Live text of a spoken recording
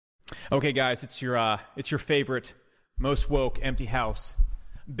Okay, guys, it's your favorite, most woke, empty house,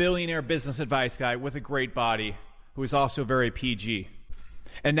 billionaire business advice guy with a great body, who is also very PG,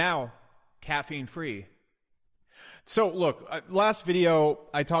 and now caffeine free. So, look, last video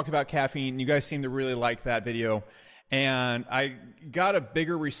I talked about caffeine. You guys seem to really like that video, and I got a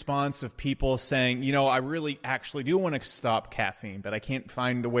bigger response of people saying, you know, I really actually do want to stop caffeine, but I can't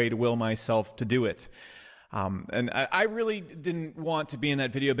find a way to will myself to do it. And I really didn't want to be in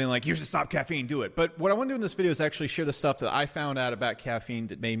that video being like, you should stop caffeine, do it. But what I want to do in this video is actually share the stuff that I found out about caffeine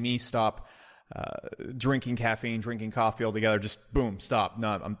that made me stop drinking caffeine, drinking coffee altogether. Just boom, stop.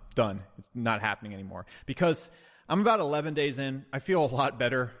 No, I'm done. It's not happening anymore. Because I'm about 11 days in. I feel a lot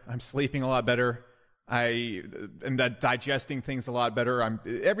better. I'm sleeping a lot better. I am digesting things a lot better.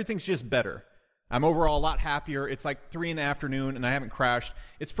 Everything's just better. I'm overall a lot happier. It's like 3 p.m. and I haven't crashed.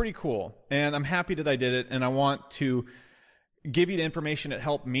 It's pretty cool. And I'm happy that I did it. And I want to give you the information that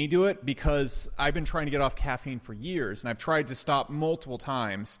helped me do it, because I've been trying to get off caffeine for years. And I've tried to stop multiple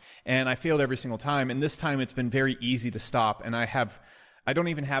times and I failed every single time. And this time it's been very easy to stop. And I don't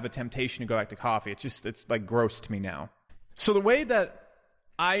even have a temptation to go back to coffee. It's like gross to me now. So the way that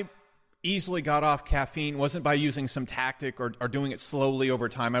I easily got off caffeine wasn't by using some tactic or doing it slowly over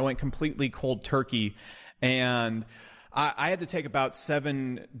time. I went completely cold turkey, and I had to take about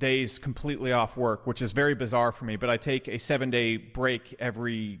 7 days completely off work, which is very bizarre for me, but I take a 7-day break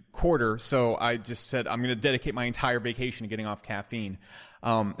every quarter. So I just said, I'm going to dedicate my entire vacation to getting off caffeine.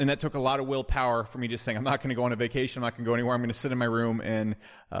 And that took a lot of willpower for me just saying, I'm not going to go on a vacation. I'm not going to go anywhere. I'm going to sit in my room and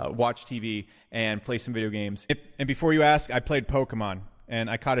watch TV and play some video games. And before you ask, I played Pokemon. And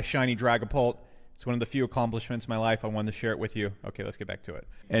I caught a shiny Dragapult. It's one of the few accomplishments in my life. I wanted to share it with you. Okay, let's get back to it.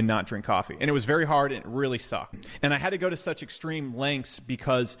 And not drink coffee. And it was very hard, and it really sucked. And I had to go to such extreme lengths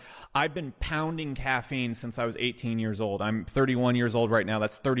because I've been pounding caffeine since I was 18 years old. I'm 31 years old right now.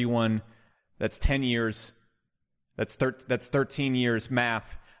 That's 31. That's 10 years. That's 13 years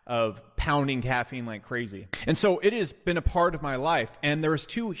math of pounding caffeine like crazy. And so it has been a part of my life. And there's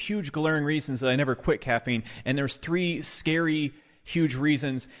 2 huge glaring reasons that I never quit caffeine. And there's 3 scary huge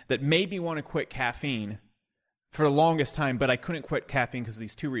reasons that made me want to quit caffeine for the longest time, but I couldn't quit caffeine because of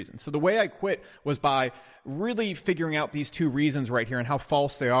these 2 reasons. So the way I quit was by really figuring out these 2 reasons right here and how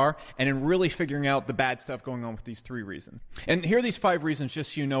false they are, and then really figuring out the bad stuff going on with these 3 reasons. And here are these 5 reasons,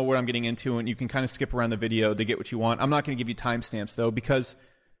 just so you know what I'm getting into, and you can kind of skip around the video to get what you want. I'm not going to give you timestamps though, because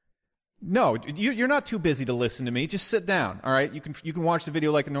no, you're not too busy to listen to me. Just sit down, all right? You can watch the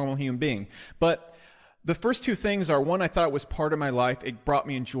video like a normal human being. But the first 2 things are, one, I thought it was part of my life. It brought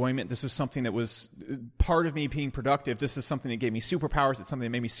me enjoyment. This was something that was part of me being productive. This is something that gave me superpowers. It's something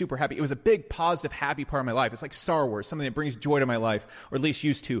that made me super happy. It was a big, positive, happy part of my life. It's like Star Wars, something that brings joy to my life, or at least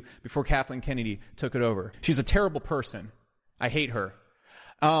used to before Kathleen Kennedy took it over. She's a terrible person. I hate her.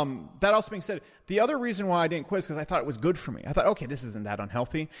 That also being said, the other reason why I didn't quit is because I thought it was good for me. I thought, okay, this isn't that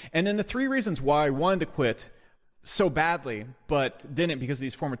unhealthy. And then the 3 reasons why I wanted to quit so badly, but didn't because of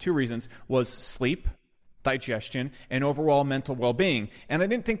these former 2 reasons, was sleep, digestion, and overall mental well-being. And I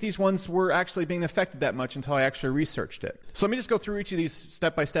didn't think these ones were actually being affected that much until I actually researched it. So let me just go through each of these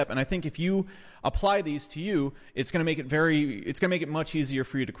step by step. And I think if you apply these to you, it's going to make it much easier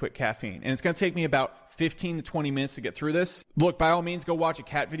for you to quit caffeine. And it's going to take me about 15 to 20 minutes to get through this. Look, by all means, go watch a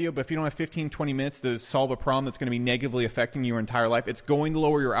cat video, but if you don't have 15, 20 minutes to solve a problem that's going to be negatively affecting your entire life, it's going to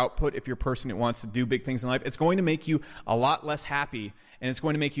lower your output if you're a person that wants to do big things in life. It's going to make you a lot less happy, and it's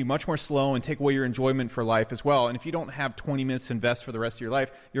going to make you much more slow and take away your enjoyment for life as well. And if you don't have 20 minutes to invest for the rest of your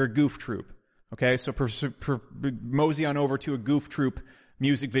life, you're a goof troop. Okay, so mosey on over to a goof troop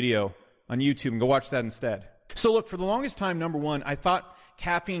music video on YouTube and go watch that instead. So look, for the longest time, number 1, I thought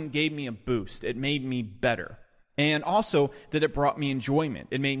caffeine gave me a boost. It made me better. And also that it brought me enjoyment.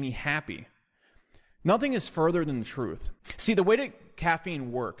 It made me happy. Nothing is further than the truth. See, the way that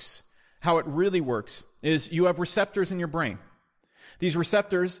caffeine works, how it really works, is you have receptors in your brain. These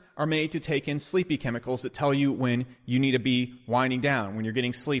receptors are made to take in sleepy chemicals that tell you when you need to be winding down, when you're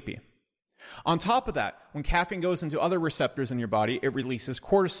getting sleepy. On top of that, when caffeine goes into other receptors in your body, it releases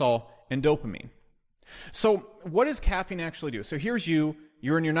cortisol and dopamine. So what does caffeine actually do? So here's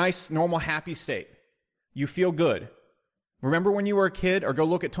you're in your nice, normal, happy state. You feel good. Remember when you were a kid? Or go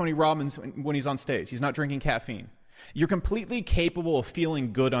look at Tony Robbins when he's on stage. He's not drinking caffeine. You're completely capable of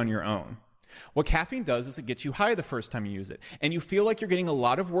feeling good on your own. What caffeine does is it gets you high the first time you use it. And you feel like you're getting a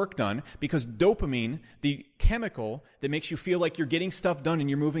lot of work done because dopamine, the chemical that makes you feel like you're getting stuff done and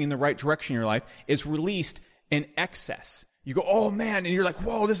you're moving in the right direction in your life, is released in excess. You go, oh man, and you're like,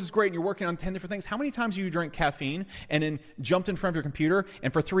 whoa, this is great, and you're working on 10 different things. How many times have you drank caffeine and then jumped in front of your computer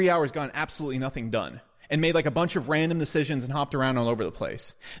and for 3 hours gotten absolutely nothing done? and made like a bunch of random decisions and hopped around all over the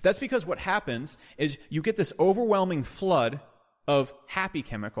place. That's because what happens is you get this overwhelming flood of happy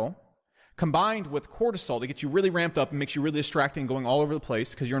chemical combined with cortisol that gets you really ramped up and makes you really distracted and going all over the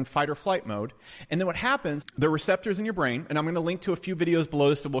place because you're in fight or flight mode. And then what happens, the receptors in your brain, and I'm going to link to a few videos below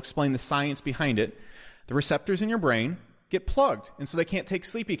this that will explain the science behind it. The receptors in your brain get plugged, and so they can't take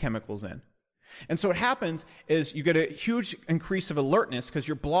sleepy chemicals in. And so what happens is you get a huge increase of alertness because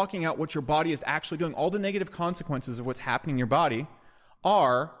you're blocking out what your body is actually doing. All the negative consequences of what's happening in your body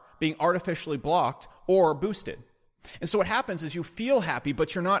are being artificially blocked or boosted. And so what happens is you feel happy,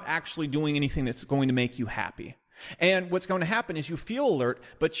 but you're not actually doing anything that's going to make you happy. And what's going to happen is you feel alert,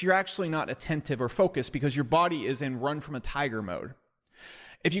 but you're actually not attentive or focused because your body is in run from a tiger mode.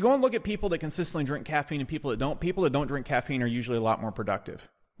 If you go and look at people that consistently drink caffeine and people that don't drink caffeine are usually a lot more productive.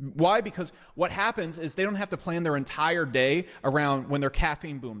 Why? Because what happens is they don't have to plan their entire day around when their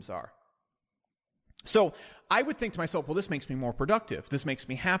caffeine booms are. So I would think to myself, well, this makes me more productive. This makes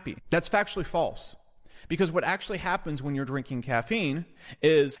me happy. That's factually false. Because what actually happens when you're drinking caffeine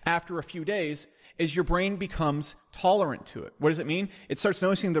is after a few days is your brain becomes tolerant to it. What does it mean? It starts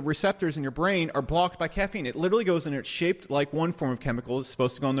noticing the receptors in your brain are blocked by caffeine. It literally goes in, it's shaped like one form of chemical is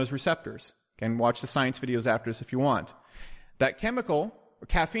supposed to go on those receptors. You can watch the science videos after this if you want. That chemical, or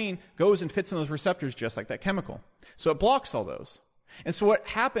caffeine, goes and fits in those receptors just like that chemical. So it blocks all those. And so what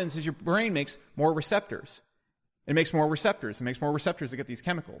happens is your brain makes more receptors. It makes more receptors. It makes more receptors to get these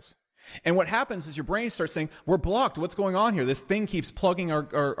chemicals. And what happens is your brain starts saying, we're blocked. What's going on here? This thing keeps plugging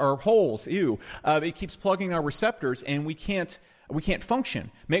our holes. Ew. It keeps plugging our receptors and we can't function.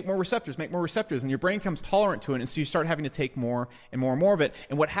 Make more receptors. And your brain becomes tolerant to it. And so you start having to take more and more and more of it.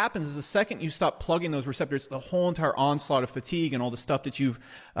 And what happens is the second you stop plugging those receptors, the whole entire onslaught of fatigue and all the stuff that you've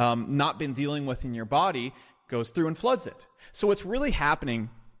not been dealing with in your body goes through and floods it. So what's really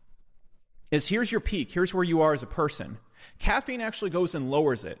happening is here's your peak. Here's where you are as a person. Caffeine actually goes and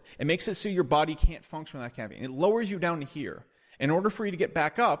lowers it. It makes it so your body can't function without caffeine. It lowers you down to here. In order for you to get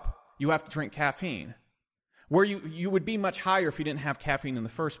back up, you have to drink caffeine. Where you would be much higher if you didn't have caffeine in the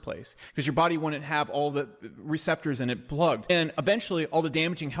first place, because your body wouldn't have all the receptors in it plugged. And eventually, all the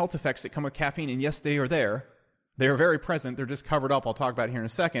damaging health effects that come with caffeine, and yes, they are there. They are very present. They're just covered up. I'll talk about it here in a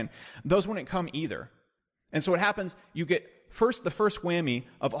second. Those wouldn't come either. And so what happens, you get the first whammy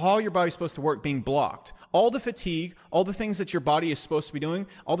of all your body's supposed to work being blocked. All the fatigue, all the things that your body is supposed to be doing,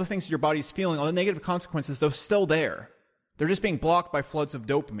 all the things that your body's feeling, all the negative consequences, they're still there. They're just being blocked by floods of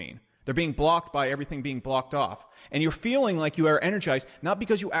dopamine. They're being blocked by everything being blocked off. And you're feeling like you are energized, not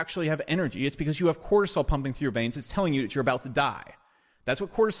because you actually have energy. It's because you have cortisol pumping through your veins. It's telling you that you're about to die. That's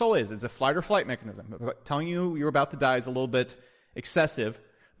what cortisol is. It's a flight or flight mechanism. Telling you you're about to die is a little bit excessive,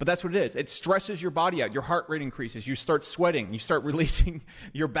 but that's what it is. It stresses your body out. Your heart rate increases. You start sweating. You start releasing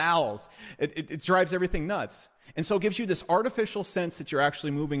your bowels. It drives everything nuts. And so it gives you this artificial sense that you're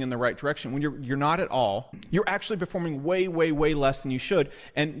actually moving in the right direction when you're not at all. You're actually performing way, way, way less than you should.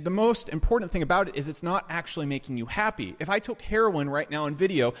 And the most important thing about it is it's not actually making you happy. If I took heroin right now in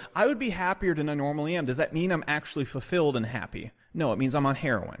video, I would be happier than I normally am. Does that mean I'm actually fulfilled and happy? No, it means I'm on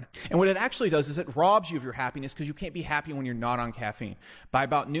heroin. And what it actually does is it robs you of your happiness because you can't be happy when you're not on caffeine. By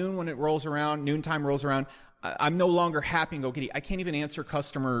about noon, when it rolls around, noontime rolls around, I'm no longer happy and go giddy. I can't even answer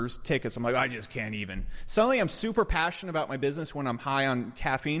customers' tickets. I'm like, I just can't even. Suddenly, I'm super passionate about my business when I'm high on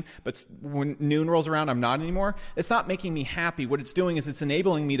caffeine, but when noon rolls around, I'm not anymore. It's not making me happy. What it's doing is it's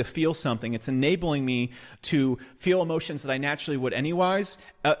enabling me to feel something. It's enabling me to feel emotions that I naturally would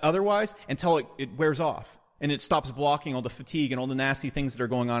otherwise until it wears off. And it stops blocking all the fatigue and all the nasty things that are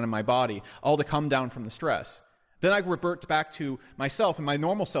going on in my body, all the come down from the stress. Then I revert back to myself, and my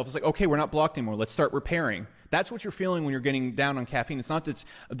normal self is like, okay, we're not blocked anymore. Let's start repairing. That's what you're feeling when you're getting down on caffeine. It's not that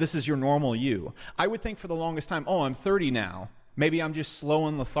this is your normal you. I would think for the longest time, oh, I'm 30 now. Maybe I'm just slow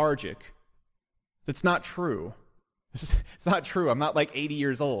and lethargic. That's not true. It's not true. I'm not like 80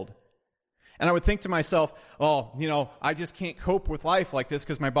 years old. And I would think to myself, oh, I just can't cope with life like this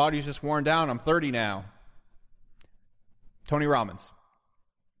because my body's just worn down. I'm 30 now. Tony Robbins.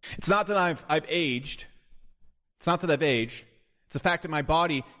 It's not that I've aged. It's not that I've aged. It's the fact that my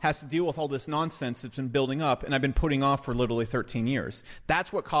body has to deal with all this nonsense that's been building up and I've been putting off for literally 13 years.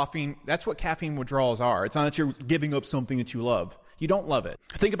 That's what caffeine withdrawals are. It's not that you're giving up something that you love. You don't love it.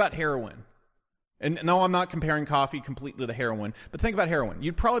 Think about heroin. And no, I'm not comparing coffee completely to heroin, but think about heroin.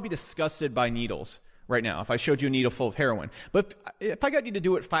 You'd probably be disgusted by needles right now if I showed you a needle full of heroin. But if I got you to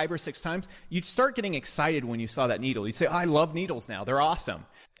do it 5 or 6 times, you'd start getting excited when you saw that needle. You'd say, I love needles now. They're awesome.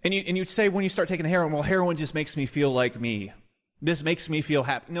 And you'd say when you start taking the heroin, well, heroin just makes me feel like me. This makes me feel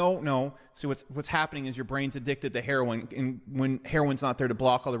happy. No. So what's happening is your brain's addicted to heroin, and when heroin's not there to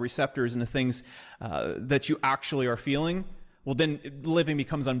block all the receptors and the things that you actually are feeling, well, then living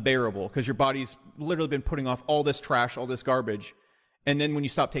becomes unbearable because your body's literally been putting off all this trash, all this garbage. And then when you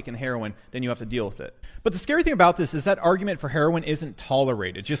stop taking the heroin, then you have to deal with it. But the scary thing about this is that argument for heroin isn't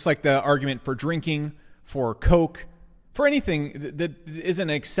tolerated, just like the argument for drinking, for coke, for anything that isn't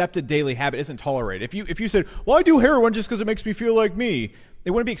an accepted daily habit isn't tolerated. If you said, well, I do heroin just because it makes me feel like me,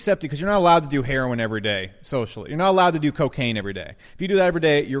 it wouldn't be accepted because you're not allowed to do heroin every day socially. You're not allowed to do cocaine every day. If you do that every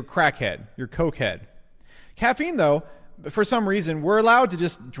day, you're a crackhead. You're a cokehead. Caffeine, though, for some reason, we're allowed to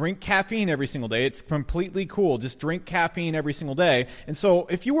just drink caffeine every single day. It's completely cool. Just drink caffeine every single day. And so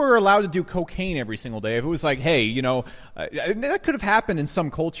if you were allowed to do cocaine every single day, if it was like, hey, that could have happened in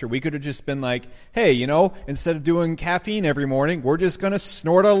some culture. We could have just been like, hey, instead of doing caffeine every morning, we're just going to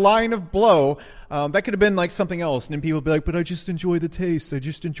snort a line of blow. That could have been like something else. And then people would be like, but I just enjoy the taste. I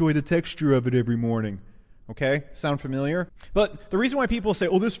just enjoy the texture of it every morning. Okay? Sound familiar? But the reason why people say,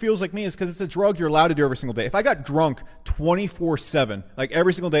 oh, this feels like me is because it's a drug you're allowed to do every single day. If I got drunk 24/7, like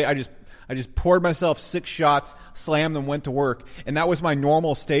every single day, I just poured myself 6 shots, slammed, and went to work, and that was my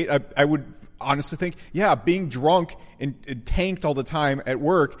normal state, I would honestly think, yeah, being drunk and tanked all the time at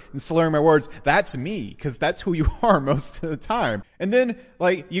work and slurring my words, that's me, because that's who you are most of the time. And then,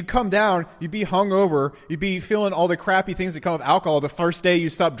 you come down, you'd be hungover, you'd be feeling all the crappy things that come with alcohol. The first day you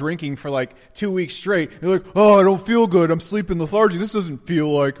stop drinking for 2 weeks straight, you're like, oh, I don't feel good, I'm sleeping lethargic, this doesn't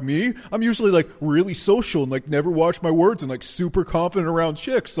feel like me. I'm usually really social and never watch my words and super confident around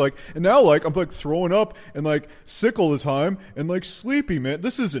chicks. And now I'm throwing up and sick all the time and sleepy, man.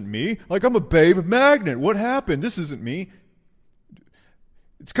 This isn't me. I'm a babe magnet. What happened? This isn't me.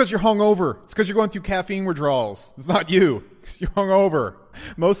 It's because you're hungover. It's because you're going through caffeine withdrawals. It's not you. You're hungover.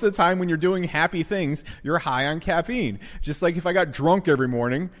 Most of the time when you're doing happy things, you're high on caffeine. Just like if I got drunk every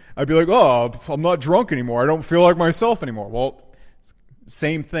morning, I'd be like, oh, I'm not drunk anymore. I don't feel like myself anymore. Well,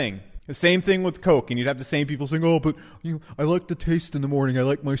 same thing. The same thing with Coke, and you'd have the same people saying, oh, but I like the taste in the morning. I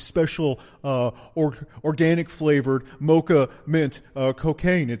like my special organic flavored mocha mint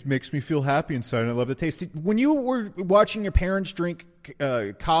cocaine. It makes me feel happy inside, and I love the taste. When you were watching your parents drink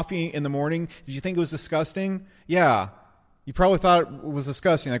coffee in the morning, did you think it was disgusting? Yeah. You probably thought it was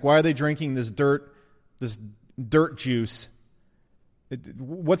disgusting. Why are they drinking this dirt juice?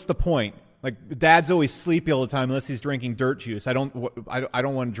 What's the point? Dad's always sleepy all the time unless he's drinking dirt juice. I don't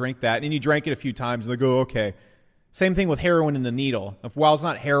want to drink that. And you drank it a few times and they go, okay. Same thing with heroin and the needle. While it's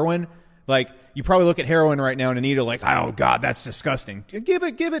not heroin, you probably look at heroin right now and a needle oh God, that's disgusting. Give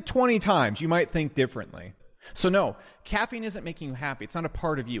it 20 times. You might think differently. So no, caffeine isn't making you happy. It's not a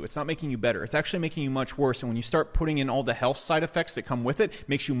part of you. It's not making you better. It's actually making you much worse. And when you start putting in all the health side effects that come with it, it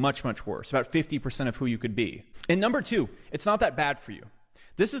makes you much, much worse. About 50% of who you could be. And number 2, it's not that bad for you.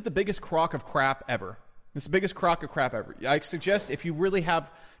 This is the biggest crock of crap ever. This is the biggest crock of crap ever. I suggest if you really have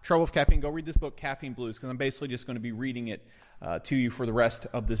trouble with caffeine, go read this book, Caffeine Blues, because I'm basically just going to be reading it to you for the rest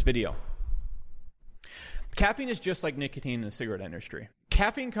of this video. Caffeine is just like nicotine in the cigarette industry.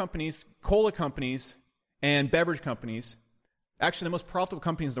 Caffeine companies, cola companies, and beverage companies, actually the most profitable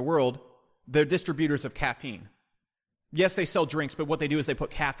companies in the world, they're distributors of caffeine. Yes, they sell drinks, but what they do is they put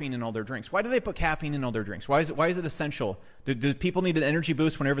caffeine in all their drinks. Why do they put caffeine in all their drinks? Why is it essential? Do people need an energy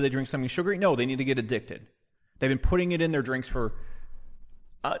boost whenever they drink something sugary? No, they need to get addicted. They've been putting it in their drinks for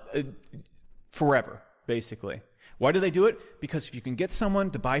forever, basically. Why do they do it? Because if you can get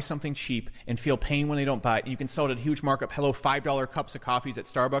someone to buy something cheap and feel pain when they don't buy it, and you can sell it at a huge markup. Hello, $5 cups of coffees at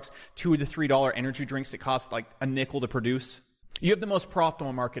Starbucks, $2 to $3 energy drinks that cost a nickel to produce. You have the most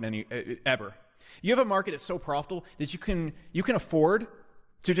profitable market ever. You have a market that's so profitable that you can afford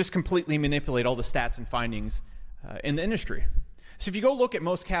to just completely manipulate all the stats and findings in the industry. So if you go look at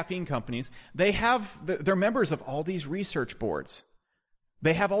most caffeine companies, they're members of all these research boards.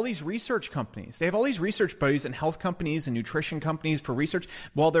 They have all these research companies. They have all these research buddies and health companies and nutrition companies for research,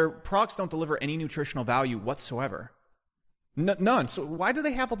 while their products don't deliver any nutritional value whatsoever. None. So why do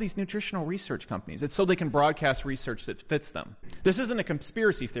they have all these nutritional research companies? It's so they can broadcast research that fits them. This isn't a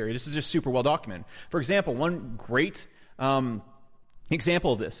conspiracy theory. This is just super well documented. For example, one great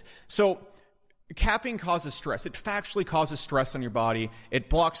example of this. So caffeine causes stress. It factually causes stress on your body. It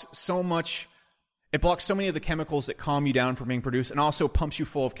blocks so many of the chemicals that calm you down from being produced, and also pumps you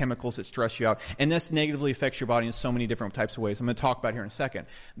full of chemicals that stress you out. And this negatively affects your body in so many different types of ways. I'm going to talk about it here in a second.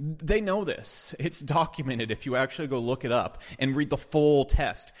 They know this. It's documented if you actually go look it up and read the full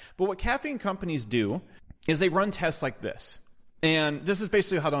test. But what caffeine companies do is they run tests like this. And this is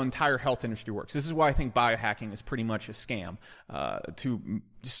basically how the entire health industry works. This is why I think biohacking is pretty much a scam.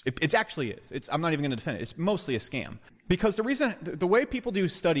 It actually is. I'm not even going to defend it. It's mostly a scam. Because the way people do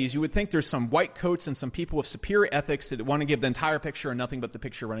studies, you would think there's some white coats and some people with superior ethics that want to give the entire picture and nothing but the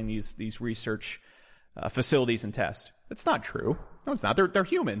picture running these research facilities and tests. That's not true. No, it's not. They're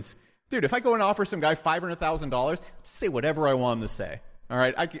humans. Dude, if I go and offer some guy $500,000, say whatever I want him to say. All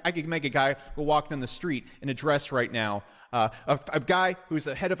right, I could make a guy go walk down the street in a dress right now. A guy who's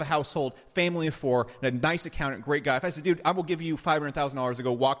the head of a household, family of four, and a nice accountant, great guy. If I said, dude, I will give you $500,000 to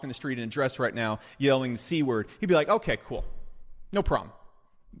go walk down the street in a dress right now, yelling the C word, he'd be like, okay, cool. No problem.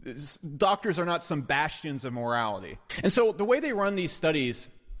 Doctors are not some bastions of morality. And so the way they run these studies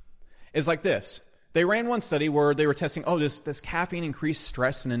is like this. They ran one study where they were testing, does caffeine increase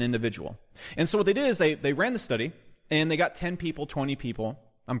stress in an individual? And so what they did is they ran the study, and they got 10 people, 20 people.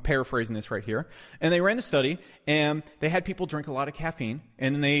 I'm paraphrasing this right here. And they ran a study, and they had people drink a lot of caffeine,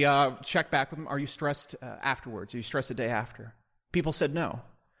 and then they checked back with them, are you stressed afterwards? Are you stressed the day after? People said no.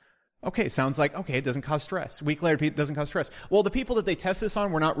 Okay, sounds like, it doesn't cause stress. A week later, it doesn't cause stress. Well, the people that they tested this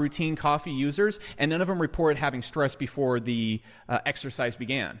on were not routine coffee users, and none of them reported having stress before the exercise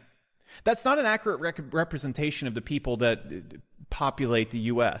began. That's not an accurate representation of the people that populate the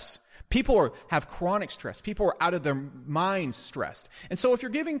U.S. People have chronic stress. People are out of their minds stressed. And so if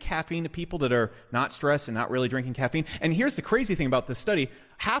you're giving caffeine to people that are not stressed and not really drinking caffeine, and here's the crazy thing about this study,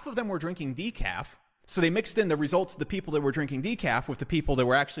 half of them were drinking decaf. So they mixed in the results of the people that were drinking decaf with the people that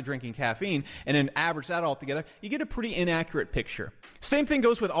were actually drinking caffeine, and then average that all together. You get a pretty inaccurate picture. Same thing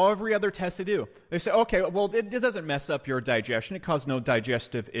goes with every other test they do. They say, okay, well, it doesn't mess up your digestion. It causes no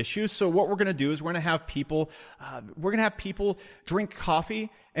digestive issues. So what we're going to do is we're going to have people drink coffee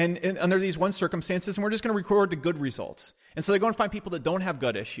and under these one circumstances, and we're just going to record the good results. And so they go and find people that don't have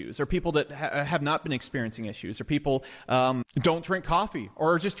gut issues, or people that have not been experiencing issues, or people don't drink coffee,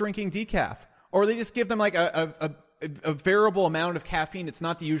 or are just drinking decaf. Or they just give them like a variable amount of caffeine. It's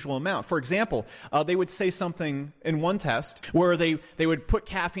not the usual amount. For example, they would say something in one test where they would put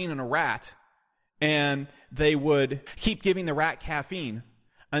caffeine in a rat, and they would keep giving the rat caffeine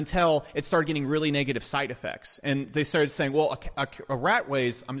until it started getting really negative side effects. And they started saying, well, a rat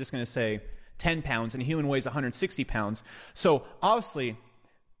weighs, I'm just going to say 10 pounds, and a human weighs 160 pounds. So obviously,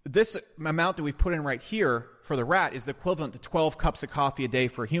 this amount that we put in right here for the rat is the equivalent to 12 cups of coffee a day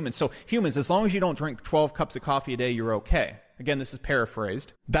for humans. So humans, as long as you don't drink 12 cups of coffee a day, you're okay. Again, this is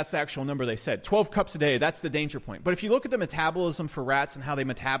paraphrased. That's the actual number they said. 12 cups a day, that's the danger point. But if you look at the metabolism for rats and how they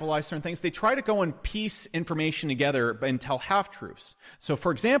metabolize certain things, they try to go and piece information together and tell half-truths. So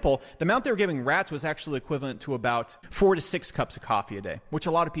for example, the amount they were giving rats was actually equivalent to about 4 to 6 cups of coffee a day, which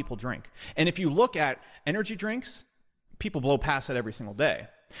a lot of people drink. And if you look at energy drinks, people blow past that every single day.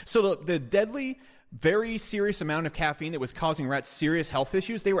 So the deadly, very serious amount of caffeine that was causing rats serious health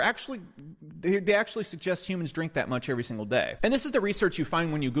issues, they actually suggest humans drink that much every single day. And this is the research you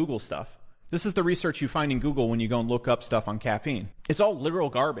find when you Google stuff. This is the research you find in Google when you go and look up stuff on caffeine. It's all literal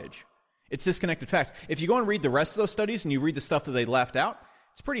garbage. It's disconnected facts. If you go and read the rest of those studies and you read the stuff that they left out,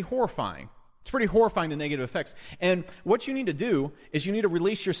 it's pretty horrifying. It's pretty horrifying, the negative effects. And what you need to do is you need to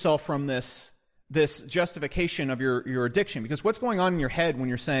release yourself from this justification of your addiction. Because what's going on in your head when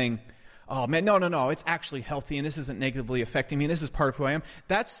you're saying, oh man, no, it's actually healthy and this isn't negatively affecting me and this is part of who I am.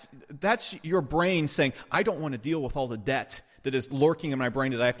 That's your brain saying, I don't want to deal with all the debt that is lurking in my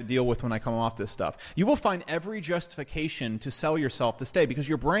brain that I have to deal with when I come off this stuff. You will find every justification to sell yourself to stay, because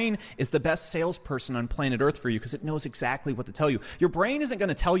your brain is the best salesperson on planet Earth for you, because it knows exactly what to tell you. Your brain isn't going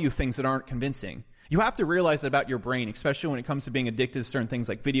to tell you things that aren't convincing. You have to realize that about your brain, especially when it comes to being addicted to certain things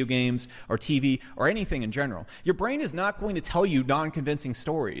like video games or TV or anything in general. Your brain is not going to tell you non-convincing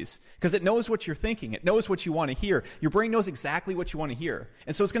stories because it knows what you're thinking. It knows what you want to hear. Your brain knows exactly what you want to hear.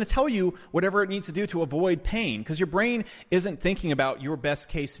 And so it's going to tell you whatever it needs to do to avoid pain, because your brain isn't thinking about your best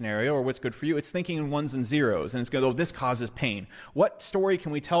case scenario or what's good for you. It's thinking in ones and zeros, and it's going to go, this causes pain. What story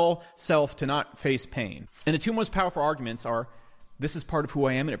can we tell self to not face pain? And the two most powerful arguments are, this is part of who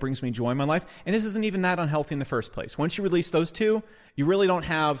I am and it brings me joy in my life, and this isn't even that unhealthy in the first place. Once you release those two, you really don't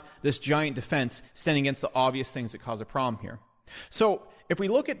have this giant defense standing against the obvious things that cause a problem here. So if we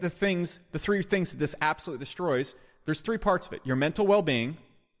look at the three things that this absolutely destroys, there's three parts of it. Your mental well-being,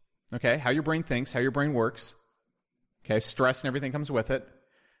 okay, how your brain thinks, how your brain works, okay, stress and everything comes with it.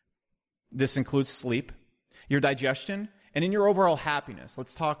 This includes sleep, your digestion, and in your overall happiness.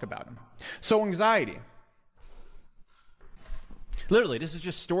 Let's talk about them. So anxiety. Literally, this is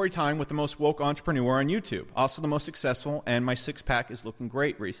just story time with the most woke entrepreneur on YouTube. Also the most successful, and my six-pack is looking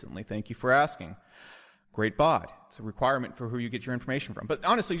great recently. Thank you for asking. Great bod. It's a requirement for who you get your information from. But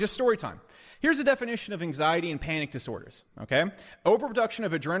honestly, just story time. Here's a definition of anxiety and panic disorders, okay? Overproduction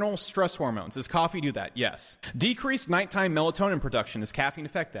of adrenal stress hormones. Does coffee do that? Yes. Decreased nighttime melatonin production. Does caffeine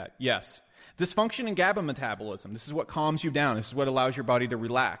affect that? Yes. Dysfunction in GABA metabolism. This is what calms you down. This is what allows your body to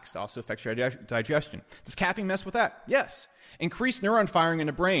relax. It also affects your digestion. Does caffeine mess with that? Yes. Increased neuron firing in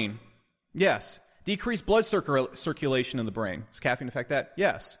the brain. Yes. Decreased blood circulation in the brain. Does caffeine affect that?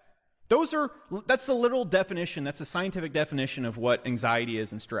 Yes. That's the literal definition. That's the scientific definition of what anxiety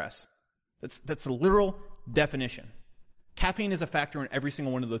is and stress. That's a literal definition. Caffeine is a factor in every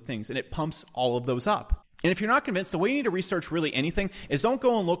single one of those things, and it pumps all of those up. And if you're not convinced, the way you need to research really anything is don't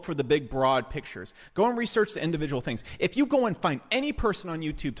go and look for the big, broad pictures. Go and research the individual things. If you go and find any person on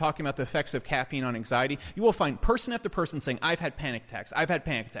YouTube talking about the effects of caffeine on anxiety, you will find person after person saying, I've had panic attacks, I've had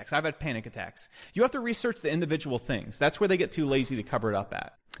panic attacks, I've had panic attacks. You have to research the individual things. That's where they get too lazy to cover it up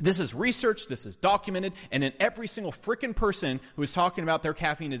at. This is researched, this is documented, and then every single freaking person who is talking about their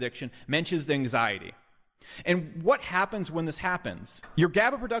caffeine addiction mentions the anxiety. And what happens when this happens? Your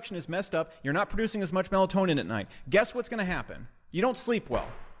GABA production is messed up. You're not producing as much melatonin at night. Guess what's going to happen? You don't sleep well.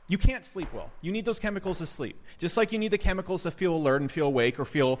 You can't sleep well. You need those chemicals to sleep. Just like you need the chemicals to feel alert and feel awake or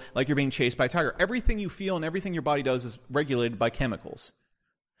feel like you're being chased by a tiger. Everything you feel and everything your body does is regulated by chemicals.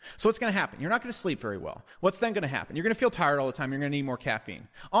 So what's going to happen? You're not going to sleep very well. What's then going to happen? You're going to feel tired all the time. You're going to need more caffeine.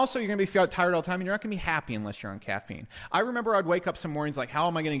 Also, you're going to be tired all the time, and you're not going to be happy unless you're on caffeine. I remember I'd wake up some mornings like, how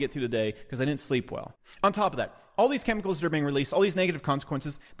am I going to get through the day? Because I didn't sleep well. On top of that, all these chemicals that are being released, all these negative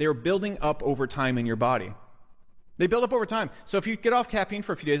consequences, they are building up over time in your body. They build up over time. So if you get off caffeine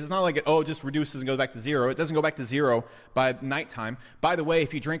for a few days, it's not like it just reduces and goes back to zero. It doesn't go back to zero by nighttime. By the way,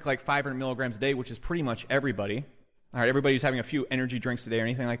 if you drink like 500 milligrams a day, which is pretty much everybody, all right, everybody who's having a few energy drinks a day or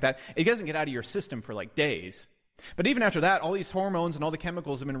anything like that, it doesn't get out of your system for like days. But even after that, all these hormones and all the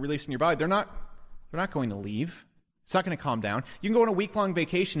chemicals have been released in your body. They're not going to leave. It's not going to calm down. You can go on a week-long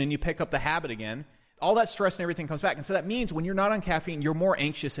vacation and you pick up the habit again. All that stress and everything comes back. And so that means when you're not on caffeine, you're more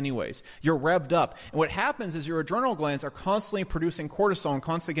anxious anyways. You're revved up. And what happens is your adrenal glands are constantly producing cortisol and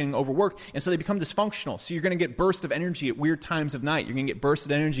constantly getting overworked. And so they become dysfunctional. So you're going to get bursts of energy at weird times of night. You're going to get bursts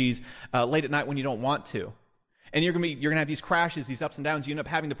of energies late at night when you don't want to. And you're going to have these crashes, these ups and downs. You end up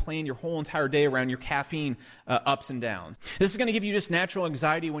having to plan your whole entire day around your caffeine ups and downs. This is going to give you just natural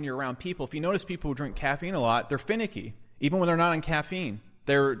anxiety when you're around people. If you notice people who drink caffeine a lot, they're finicky, even when they're not on caffeine.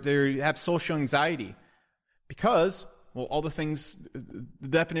 They have social anxiety because, well, all the things, the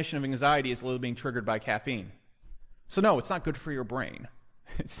definition of anxiety is literally being triggered by caffeine. So no, it's not good for your brain.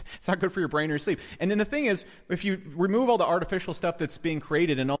 It's not good for your brain or your sleep. And then the thing is, if you remove all the artificial stuff that's being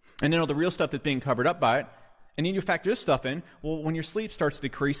created and then all the real stuff that's being covered up by it, and then you factor this stuff in, well, when your sleep starts to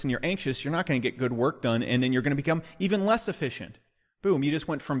decrease and you're anxious, you're not going to get good work done, and then you're going to become even less efficient. Boom, you just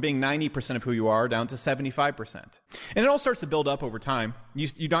went from being 90% of who you are down to 75%. And it all starts to build up over time.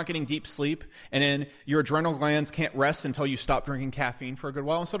 You're not getting deep sleep, and then your adrenal glands can't rest until you stop drinking caffeine for a good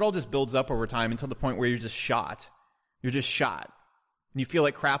while, and so it all just builds up over time until the point where you're just shot. You're just shot. And you feel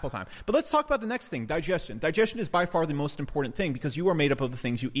like crap all the time. But let's talk about the next thing, digestion. Digestion is by far the most important thing because you are made up of the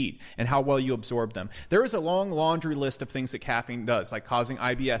things you eat and how well you absorb them. There is a long laundry list of things that caffeine does, like causing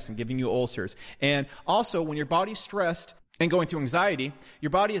IBS and giving you ulcers. And also, when your body's stressed and going through anxiety, your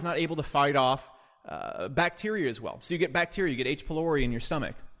body is not able to fight off bacteria as well. So you get bacteria, you get H. pylori in your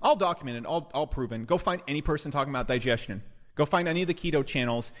stomach. All documented, all proven. Go find any person talking about digestion. Go find any of the keto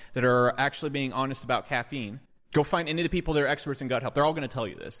channels that are actually being honest about caffeine. Go find any of the people that are experts in gut health. They're all going to tell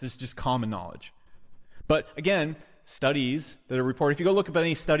you this. This is just common knowledge. But again, studies that are reported, if you go look up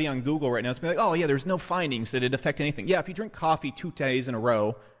any study on Google right now, it's going to be like, oh yeah, there's no findings that it affect anything. Yeah, if you drink coffee 2 days in a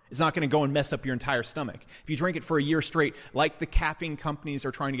row, it's not going to go and mess up your entire stomach. If you drink it for a year straight, like the caffeine companies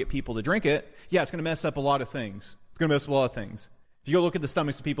are trying to get people to drink it, yeah, it's going to mess up a lot of things. It's going to mess up a lot of things. If you go look at the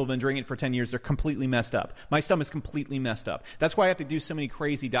stomachs of people who have been drinking it for 10 years, they're completely messed up. My stomach's completely messed up. That's why I have to do so many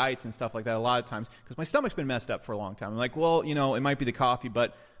crazy diets and stuff like that a lot of times, because my stomach's been messed up for a long time. I'm like, well, it might be the coffee,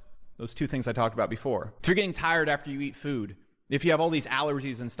 but those 2 things I talked about before. If you're getting tired after you eat food, if you have all these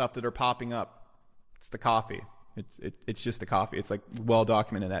allergies and stuff that are popping up, it's the coffee. It's just the coffee. It's like well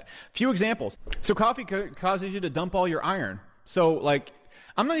documented that. Few examples. So coffee causes you to dump all your iron. So like,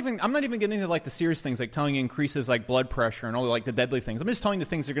 I'm not even getting into like the serious things, like telling you increases like blood pressure and all like the deadly things. I'm just telling you the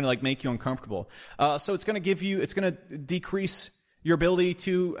things that are going to like make you uncomfortable. So it's going to decrease your ability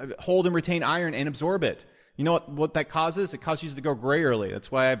to hold and retain iron and absorb it. You know what that causes? It causes you to go gray early. That's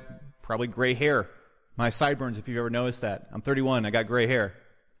why I have probably gray hair. My sideburns, if you've ever noticed that. I'm 31. I got gray hair.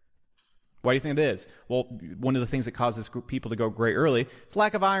 Why do you think it is? Well, one of the things that causes people to go gray early is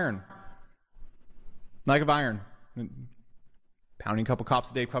lack of iron. Lack of iron. Pounding a couple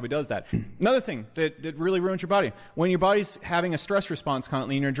cops a day probably does that. Another thing that really ruins your body, when your body's having a stress response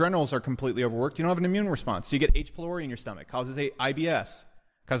constantly and your adrenals are completely overworked, you don't have an immune response. So you get H. pylori in your stomach, causes IBS,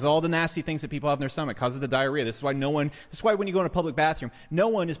 causes all the nasty things that people have in their stomach, causes the diarrhea. This is why when you go in a public bathroom, no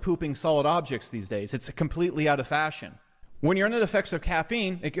one is pooping solid objects these days. It's completely out of fashion. When you're under the effects of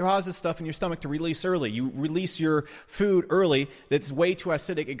caffeine, it causes stuff in your stomach to release early. You release your food early that's way too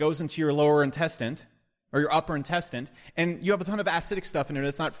acidic. It goes into your lower intestine, or your upper intestine, and you have a ton of acidic stuff in it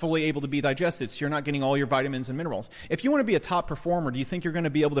that's not fully able to be digested, so you're not getting all your vitamins and minerals. If you want to be a top performer, do you think you're going to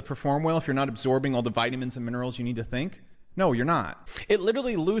be able to perform well if you're not absorbing all the vitamins and minerals you need to think? No, you're not. It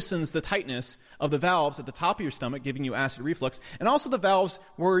literally loosens the tightness of the valves at the top of your stomach, giving you acid reflux, and also the valves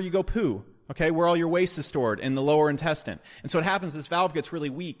where you go poo. Okay, where all your waste is stored in the lower intestine. And so what happens, this valve gets really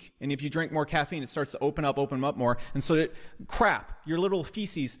weak, and if you drink more caffeine, it starts to open up more, and so your little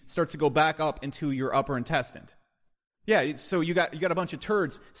feces starts to go back up into your upper intestine. Yeah, so you got a bunch of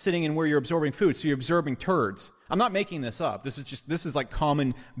turds sitting in where you're absorbing food, so you're absorbing turds. I'm not making this up. This is like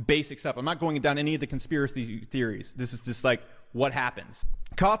common basic stuff. I'm not going down any of the conspiracy theories. This is just like what happens.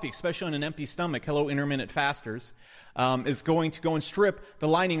 Coffee, especially on an empty stomach, hello intermittent fasters, is going to go and strip the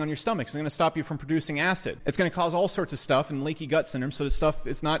lining on your stomach. It's going to stop you from producing acid. It's going to cause all sorts of stuff and leaky gut syndrome, so the stuff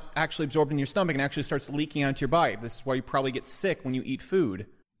is not actually absorbed in your stomach and actually starts leaking onto your body. This is why you probably get sick when you eat food.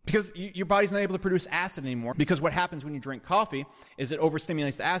 Because your body's not able to produce acid anymore. Because what happens when you drink coffee is it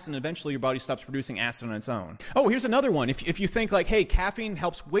overstimulates the acid, and eventually your body stops producing acid on its own. Oh, here's another one. If you think like, hey, caffeine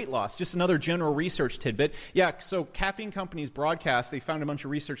helps weight loss, just another general research tidbit. Yeah, so caffeine companies broadcast, they found a bunch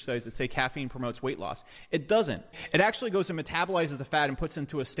of research studies that say caffeine promotes weight loss. It doesn't. It actually goes and metabolizes the fat and puts it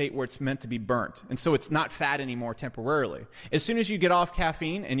into a state where it's meant to be burnt. And so it's not fat anymore temporarily. As soon as you get off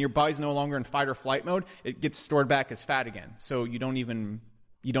caffeine and your body's no longer in fight or flight mode, it gets stored back as fat again. So you don't even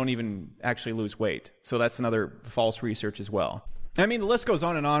actually lose weight. So that's another false research as well. I mean, the list goes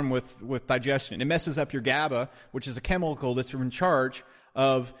on and on with digestion. It messes up your GABA, which is a chemical that's in charge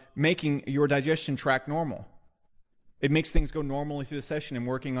of making your digestion tract normal. It makes things go normally through the session and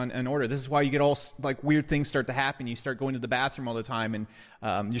working on an order. This is why you get all like weird things start to happen. You start going to the bathroom all the time,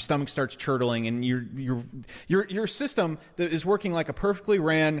 and your stomach starts churtling, and your system that is working like a perfectly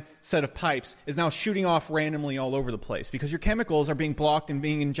ran set of pipes is now shooting off randomly all over the place because your chemicals are being blocked and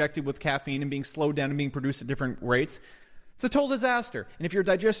being injected with caffeine and being slowed down and being produced at different rates. It's a total disaster. And if your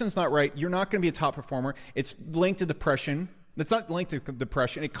digestion's not right, you're not going to be a top performer. It's linked to depression. It's not linked to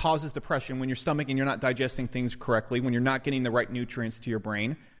depression. It causes depression when your stomach and you're not digesting things correctly, when you're not getting the right nutrients to your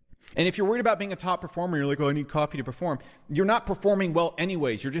brain. And if you're worried about being a top performer, you're like, oh, I need coffee to perform. You're not performing well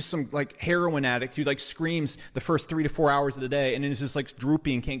anyways. You're just some like heroin addict who like screams the first 3 to 4 hours of the day and then is just like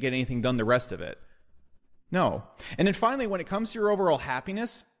droopy and can't get anything done the rest of it. No. And then finally, when it comes to your overall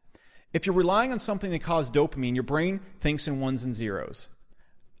happiness, if you're relying on something that causes dopamine, your brain thinks in ones and zeros.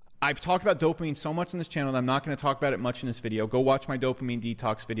 I've talked about dopamine so much on this channel that I'm not going to talk about it much in this video. Go watch my dopamine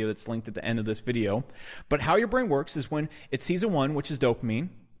detox video that's linked at the end of this video. But how your brain works is when it sees a 1, which is dopamine,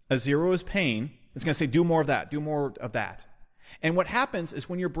 a 0 is pain, it's going to say, do more of that, do more of that. And what happens is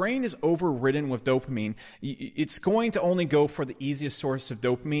when your brain is overridden with dopamine, it's going to only go for the easiest source of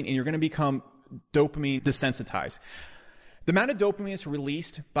dopamine, and you're going to become dopamine desensitized. The amount of dopamine that's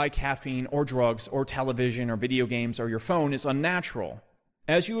released by caffeine or drugs or television or video games or your phone is unnatural.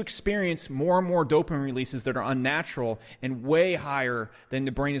 As you experience more and more dopamine releases that are unnatural and way higher than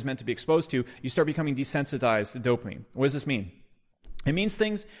the brain is meant to be exposed to, you start becoming desensitized to dopamine. What does this mean? It means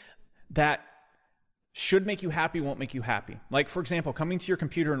things that should make you happy won't make you happy. Like, for example, coming to your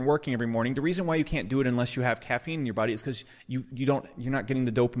computer and working every morning. The reason why you can't do it unless you have caffeine in your body is because you're not getting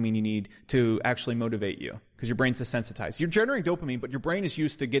the dopamine you need to actually motivate you because your brain's desensitized. You're generating dopamine, but your brain is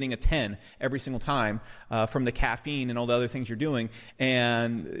used to getting a 10 every single time from the caffeine and all the other things you're doing,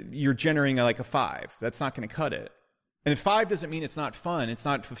 and you're generating like a 5. That's not going to cut it. And 5 doesn't mean it's not fun. It's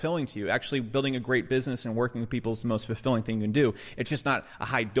not fulfilling to you. Actually, building a great business and working with people is the most fulfilling thing you can do. It's just not a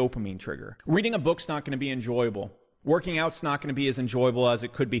high dopamine trigger. Reading a book's not going to be enjoyable. Working out's not going to be as enjoyable as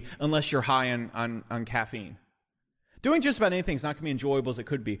it could be unless you're high on caffeine. Doing just about anything is not going to be enjoyable as it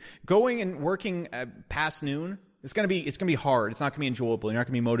could be. Going and working past noon, it's going to be hard. It's not going to be enjoyable. You're not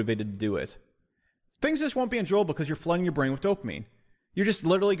going to be motivated to do it. Things just won't be enjoyable because you're flooding your brain with dopamine. You're just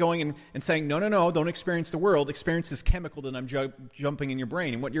literally going and saying, no, don't experience the world. Experience this chemical that I'm jumping in your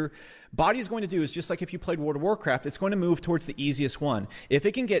brain. And what your body is going to do is just like if you played World of Warcraft, it's going to move towards the easiest one. If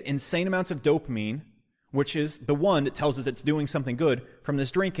it can get insane amounts of dopamine, which is the one that tells us it's doing something good from this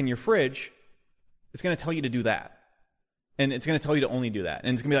drink in your fridge, it's going to tell you to do that. And it's going to tell you to only do that.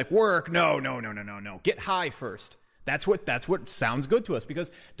 And it's going to be like, work, no. Get high first. That's what sounds good to us,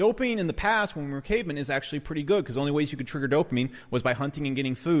 because dopamine in the past, when we were cavemen, is actually pretty good, because the only ways you could trigger dopamine was by hunting and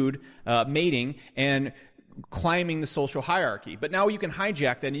getting food, mating, and climbing the social hierarchy. But now you can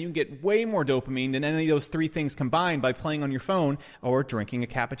hijack that and you can get way more dopamine than any of those three things combined by playing on your phone or drinking a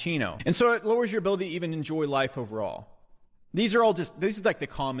cappuccino. And so it lowers your ability to even enjoy life overall. These are like the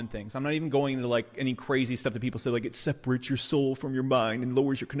common things. I'm not even going into like any crazy stuff that people say, like it separates your soul from your mind and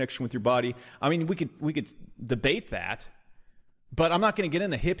lowers your connection with your body. I mean, we could debate that, but I'm not going to get in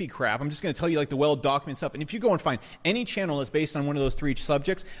the hippie crap. I'm just going to tell you like the well-documented stuff. And if you go and find any channel that's based on one of those three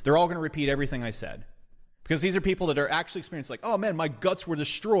subjects, they're all going to repeat everything I said. Because these are people that are actually experiencing like, oh man, my guts were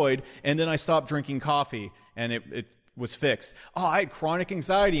destroyed and then I stopped drinking coffee and it was fixed. Oh, I had chronic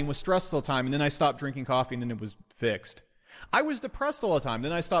anxiety and was stressed all the time and then I stopped drinking coffee and then it was fixed. I was depressed all the time.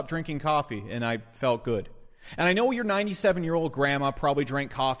 Then I stopped drinking coffee and I felt good. And I know your 97-year-old grandma probably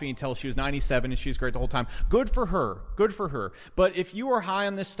drank coffee until she was 97 and she was great the whole time. Good for her. Good for her. But if you are high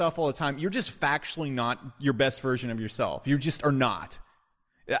on this stuff all the time, you're just factually not your best version of yourself. You just are not.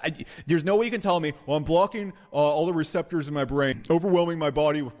 There's no way you can tell me, well, I'm blocking all the receptors in my brain, overwhelming my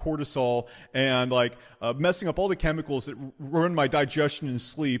body with cortisol and like messing up all the chemicals that run my digestion and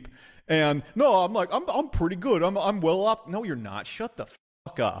sleep. And no, I'm pretty good. I'm well up. No, you're not. Shut the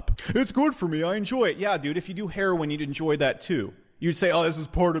fuck up. It's good for me. I enjoy it. Yeah, dude, if you do heroin, you'd enjoy that too. You'd say, oh, this is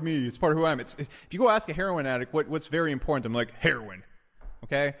part of me. It's part of who I am. If you go ask a heroin addict what's very important, I'm like, heroin.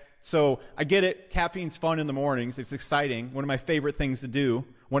 Okay? So I get it. Caffeine's fun in the mornings. It's exciting. One of my favorite things to do,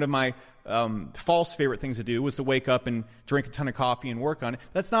 one of my false favorite things to do was to wake up and drink a ton of coffee and work on it.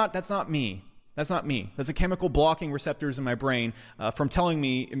 That's not me. That's not me. That's a chemical blocking receptors in my brain from telling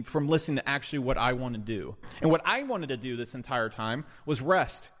me, from listening to actually what I want to do. And what I wanted to do this entire time was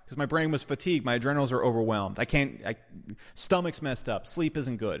rest, because my brain was fatigued. My adrenals are overwhelmed. Stomach's messed up. Sleep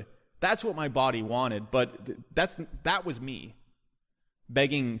isn't good. That's what my body wanted, but that was me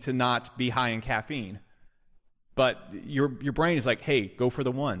begging to not be high in caffeine. But your brain is like, hey, go for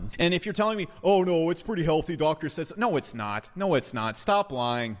the ones. And if you're telling me, oh no, it's pretty healthy, doctor says so. No, it's not. No, it's not. Stop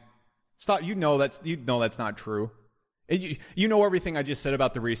lying. Stop. You know that's not true. You know everything I just said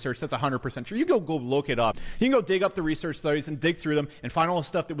about the research. That's 100% true. You go look it up. You can go dig up the research studies and dig through them and find all the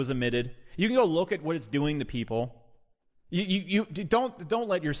stuff that was omitted. You can go look at what it's doing to people. You don't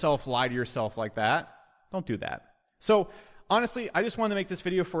let yourself lie to yourself like that. Don't do that. So honestly, I just wanted to make this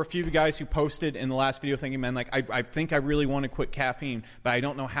video for a few of you guys who posted in the last video thinking, man, like I think I really want to quit caffeine, but I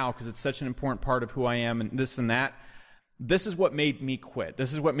don't know how because it's such an important part of who I am and this and that. This is what made me quit.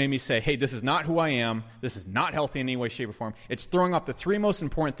 This is what made me say, hey, this is not who I am. This is not healthy in any way, shape, or form. It's throwing off the three most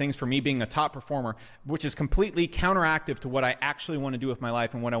important things for me being a top performer, which is completely counteractive to what I actually want to do with my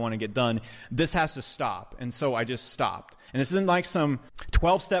life and what I want to get done. This has to stop. And so I just stopped. And this isn't like some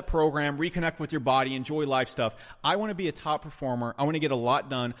 12-step program, reconnect with your body, enjoy life stuff. I want to be a top performer. I want to get a lot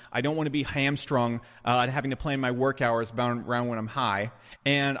done. I don't want to be hamstrung and having to plan my work hours around when I'm high.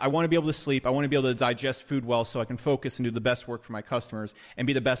 And I want to be able to sleep. I want to be able to digest food well so I can focus and do the best work for my customers and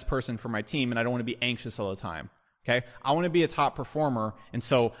be the best person for my team. And I don't want to be anxious all the time. Okay? I want to be a top performer, and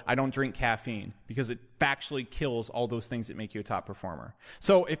so I don't drink caffeine because it factually kills all those things that make you a top performer.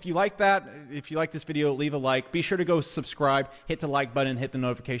 So if you like that, if you like this video, leave a like. Be sure to go subscribe, hit the like button, hit the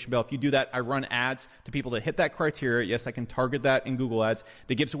notification bell. If you do that, I run ads to people that hit that criteria. Yes, I can target that in Google Ads.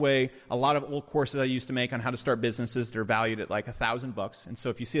 That gives away a lot of old courses I used to make on how to start businesses that are valued at like $1,000. And so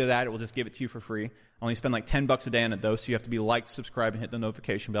if you see that ad, it will just give it to you for free. I only spend like $10 a day on it though, so you have to be liked, subscribe, and hit the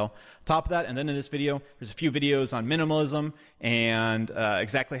notification bell. Top of that, and then in this video, there's a few videos on minimalism and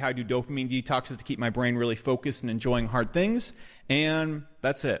exactly how I do dopamine detoxes to keep my brain really focused and enjoying hard things. And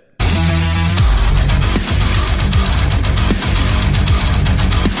that's it.